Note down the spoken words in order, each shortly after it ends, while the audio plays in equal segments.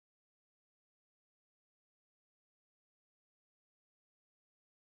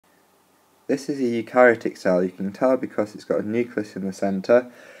This is a eukaryotic cell. You can tell because it's got a nucleus in the centre.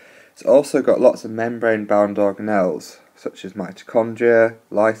 It's also got lots of membrane-bound organelles, such as mitochondria,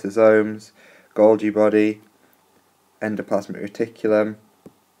 lysosomes, Golgi body, endoplasmic reticulum.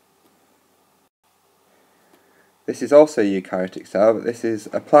 This is also a eukaryotic cell, but this is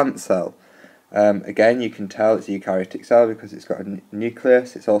a plant cell. Again, you can tell it's a eukaryotic cell because it's got a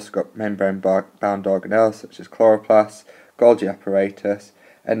nucleus. It's also got membrane-bound organelles such as chloroplast, Golgi apparatus,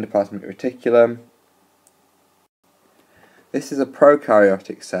 endoplasmic reticulum. This is a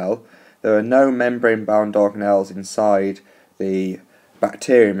prokaryotic cell. There are no membrane-bound organelles inside the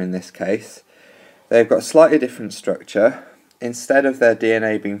bacterium in this case. They've got a slightly different structure. Instead of their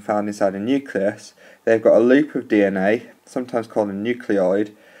DNA being found inside a nucleus, they've got a loop of DNA, sometimes called a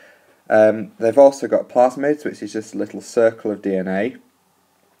nucleoid. They've also got plasmids, which is just a little circle of DNA.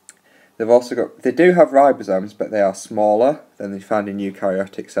 They do have ribosomes, but they are smaller than they find in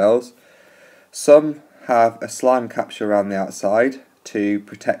eukaryotic cells. Some have a slime capsule around the outside to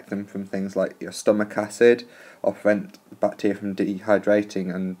protect them from things like your stomach acid or prevent bacteria from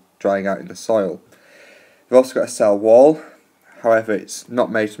dehydrating and drying out in the soil. They've also got a cell wall, however it's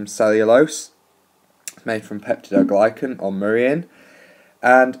not made from cellulose, it's made from peptidoglycan or murine,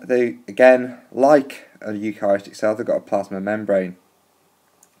 and they, again, like a eukaryotic cell, they've got a plasma membrane.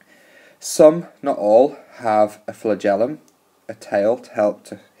 Some, not all, have a flagellum, a tail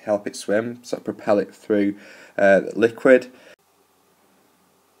to help it swim, so propel it through liquid.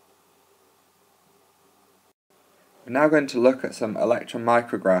 We're now going to look at some electron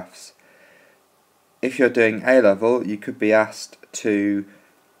micrographs. If you're doing A-level, you could be asked to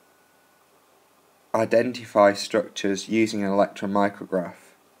identify structures using an electron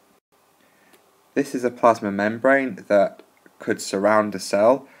micrograph. This is a plasma membrane that could surround a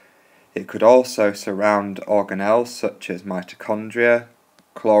cell. It could also surround organelles such as mitochondria,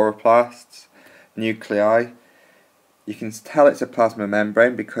 chloroplasts, nuclei. You can tell it's a plasma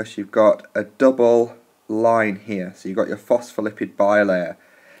membrane because you've got a double line here. So you've got your phospholipid bilayer.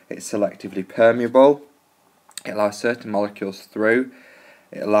 It's selectively permeable. It allows certain molecules through.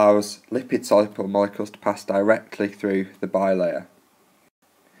 It allows lipid-soluble molecules to pass directly through the bilayer.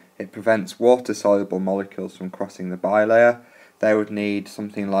 It prevents water-soluble molecules from crossing the bilayer. They would need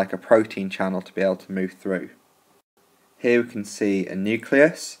something like a protein channel to be able to move through. Here we can see a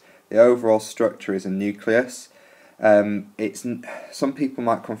nucleus. The overall structure is a nucleus. Some people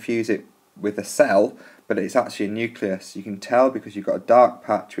might confuse it with a cell, but it's actually a nucleus. You can tell because you've got a dark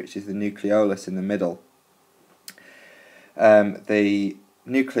patch which is the nucleolus in the middle. The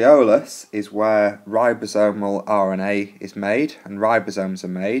nucleolus is where ribosomal RNA is made and ribosomes are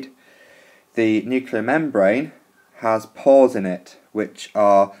made. The nuclear membrane has pores in it which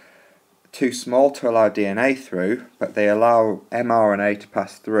are too small to allow DNA through, but they allow mRNA to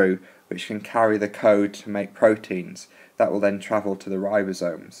pass through, which can carry the code to make proteins that will then travel to the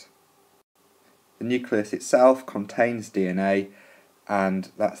ribosomes. The nucleus itself contains DNA,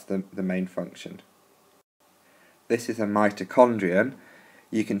 and that's the main function. This is a mitochondrion.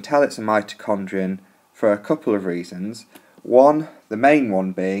 You can tell it's a mitochondrion for a couple of reasons. One, the main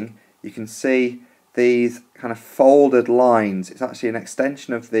one being, you can see these kind of folded lines. It's actually an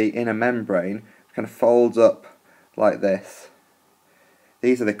extension of the inner membrane, kind of folds up like this.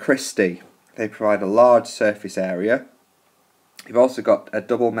 These are the cristae. They provide a large surface area. You've also got a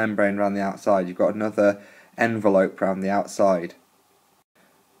double membrane around the outside. You've got another envelope around the outside.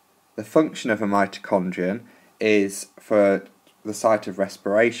 The function of a mitochondrion is for the site of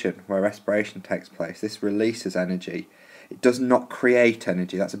respiration, where respiration takes place. This releases energy. It does not create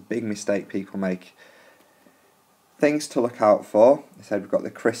energy. That's a big mistake people make. Things to look out for. I said we've got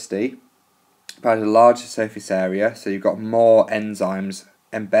the cristae, about a larger surface area, so you've got more enzymes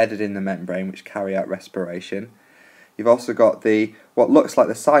embedded in the membrane which carry out respiration. You've also got what looks like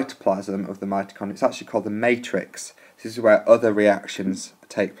the cytoplasm of the mitochondria. It's actually called the matrix. This is where other reactions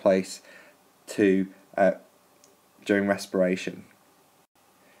take place during respiration.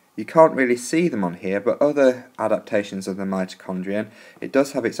 You can't really see them on here, but other adaptations of the mitochondrion, it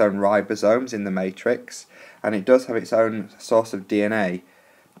does have its own ribosomes in the matrix, and it does have its own source of DNA,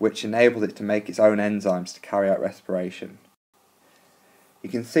 which enables it to make its own enzymes to carry out respiration. You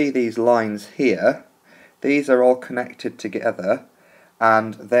can see these lines here. These are all connected together,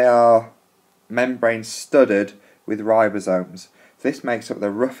 and they are membranes studded with ribosomes. This makes up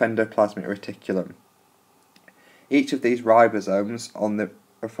the rough endoplasmic reticulum. Each of these ribosomes on the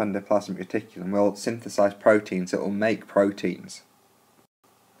rough endoplasmic reticulum will synthesize proteins that will make proteins.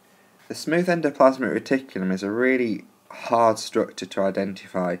 The smooth endoplasmic reticulum is a really hard structure to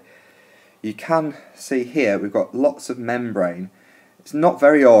identify. You can see here we've got lots of membrane. It's not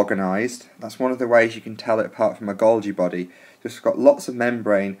very organised. That's one of the ways you can tell it apart from a Golgi body. Just got lots of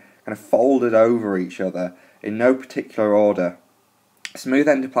membrane kind of folded over each other in no particular order. Smooth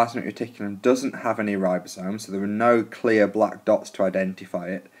endoplasmic reticulum doesn't have any ribosomes, so there are no clear black dots to identify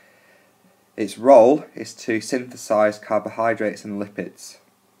it. Its role is to synthesize carbohydrates and lipids.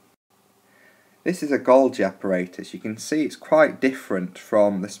 This is a Golgi apparatus. You can see it's quite different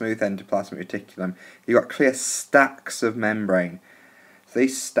from the smooth endoplasmic reticulum. You've got clear stacks of membrane. So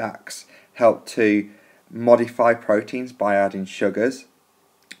these stacks help to modify proteins by adding sugars.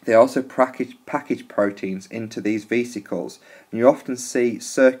 They also package proteins into these vesicles. And you often see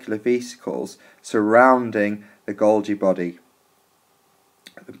circular vesicles surrounding the Golgi body.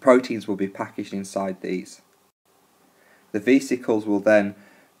 The proteins will be packaged inside these. The vesicles will then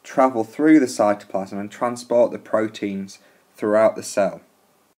travel through the cytoplasm and transport the proteins throughout the cell.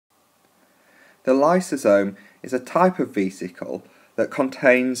 The lysosome is a type of vesicle that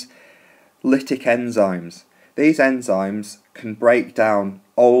contains lytic enzymes. These enzymes can break down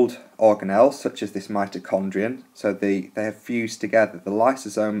old organelles, such as this mitochondrion, so they have fused together. The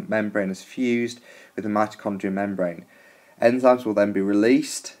lysosome membrane is fused with the mitochondrion membrane. Enzymes will then be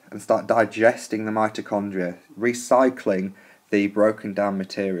released and start digesting the mitochondria, recycling the broken down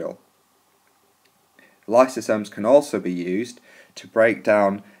material. Lysosomes can also be used to break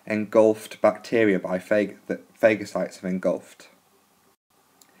down engulfed bacteria by that phagocytes have engulfed.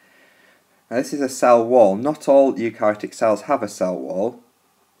 Now this is a cell wall. Not all eukaryotic cells have a cell wall.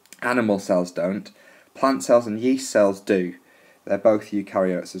 Animal cells don't. Plant cells and yeast cells do. They're both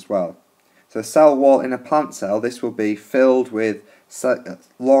eukaryotes as well. So a cell wall in a plant cell, this will be filled with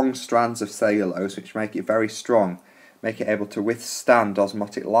long strands of cellulose which make it very strong, make it able to withstand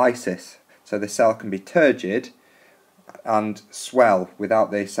osmotic lysis, so the cell can be turgid and swell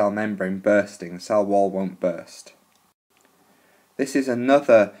without the cell membrane bursting. The cell wall won't burst. This is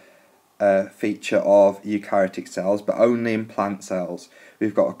another feature of eukaryotic cells, but only in plant cells.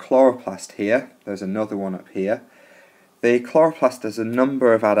 We've got a chloroplast here, there's another one up here. The chloroplast has a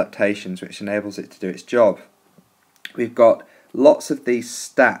number of adaptations which enables it to do its job. We've got lots of these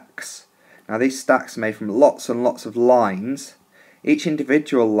stacks. Now these stacks are made from lots and lots of lines. Each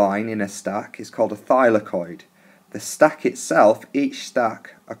individual line in a stack is called a thylakoid. The stack itself, each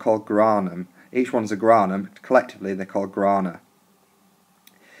stack are called granum. Each one's a granum, collectively they're called grana.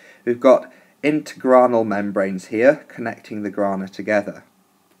 We've got intergranal membranes here connecting the grana together.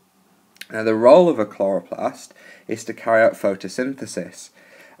 Now the role of a chloroplast is to carry out photosynthesis,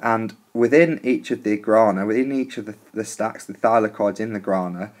 and within each of the grana, within each of the stacks, the thylakoids in the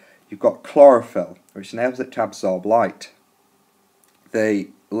grana, you've got chlorophyll, which enables it to absorb light. The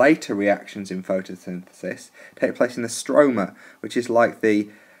later reactions in photosynthesis take place in the stroma, which is like the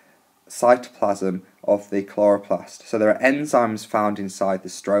cytoplasm of the chloroplast. So there are enzymes found inside the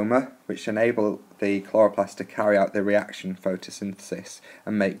stroma which enable the chloroplast to carry out the reaction photosynthesis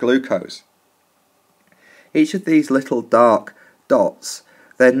and make glucose. Each of these little dark dots,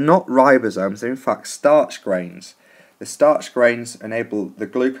 they're not ribosomes, they're in fact starch grains. The starch grains enable the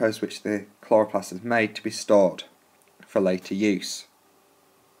glucose which the chloroplast has made to be stored for later use.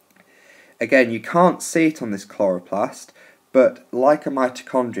 Again, you can't see it on this chloroplast, but like a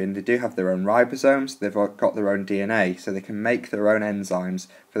mitochondrion, they do have their own ribosomes, they've got their own DNA, so they can make their own enzymes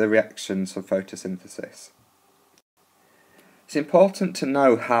for the reactions of photosynthesis. It's important to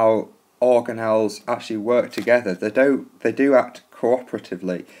know how organelles actually work together. They do act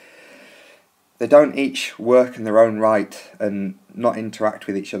cooperatively. They don't each work in their own right and not interact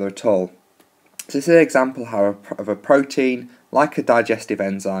with each other at all. So this is an example of a protein, like a digestive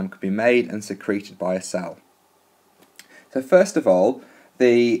enzyme, could be made and secreted by a cell. So first of all,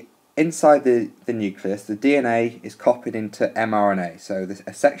 inside the nucleus, the DNA is copied into mRNA. So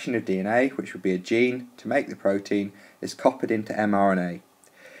a section of DNA, which would be a gene to make the protein, is copied into mRNA.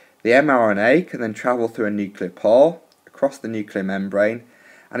 The mRNA can then travel through a nuclear pore, across the nuclear membrane,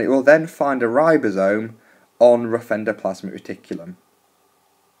 and it will then find a ribosome on rough endoplasmic reticulum.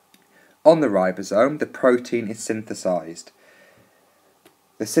 On the ribosome, the protein is synthesized.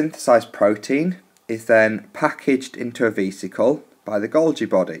 The synthesized protein is then packaged into a vesicle by the Golgi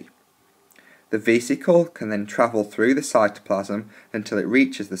body. The vesicle can then travel through the cytoplasm until it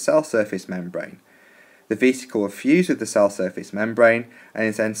reaches the cell surface membrane. The vesicle will fuse with the cell surface membrane and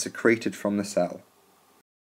is then secreted from the cell.